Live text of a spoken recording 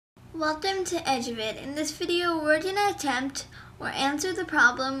Welcome to Eduvid. In this video, we're going to attempt or answer the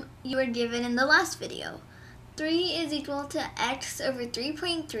problem you were given in the last video. 3 is equal to x over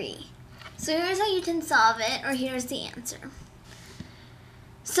 3.3. So here's how you can solve it, or here's the answer.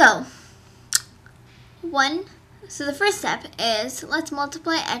 So the first step is let's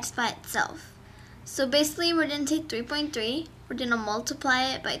multiply x by itself. So basically we're going to take 3.3, we're going to multiply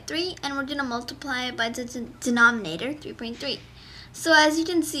it by 3, and we're going to multiply it by the denominator, 3.3. So as you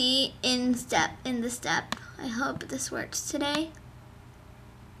can see in the step, I hope this works today.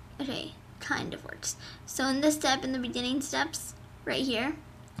 Okay, kind of works. So in this step, in the beginning steps, right here,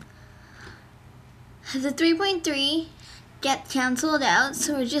 the 3.3 get canceled out,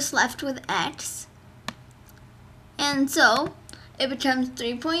 so we're just left with x. And so it becomes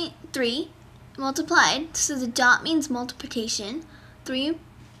 3.3 multiplied, so the dot means multiplication. 3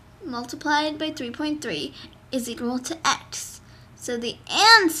 multiplied by 3.3 is equal to x. So the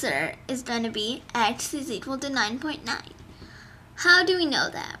answer is going to be x is equal to 9.9. How do we know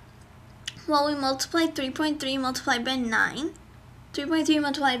that? Well, we multiplied 3.3 multiplied by 9. 3.3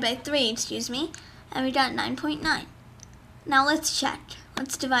 multiplied by 3, and we got 9.9. Now let's check.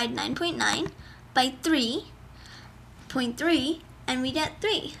 Let's divide 9.9 by 3.3, and we get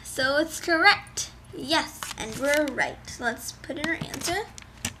 3. So it's correct. Yes, and we're right. So let's put in our answer.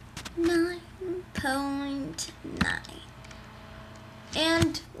 9.9.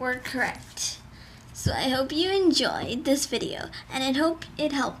 And we're correct. So I hope you enjoyed this video, and I hope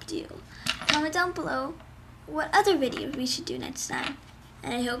it helped you. Comment down below what other video we should do next time,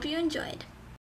 and I hope you enjoyed.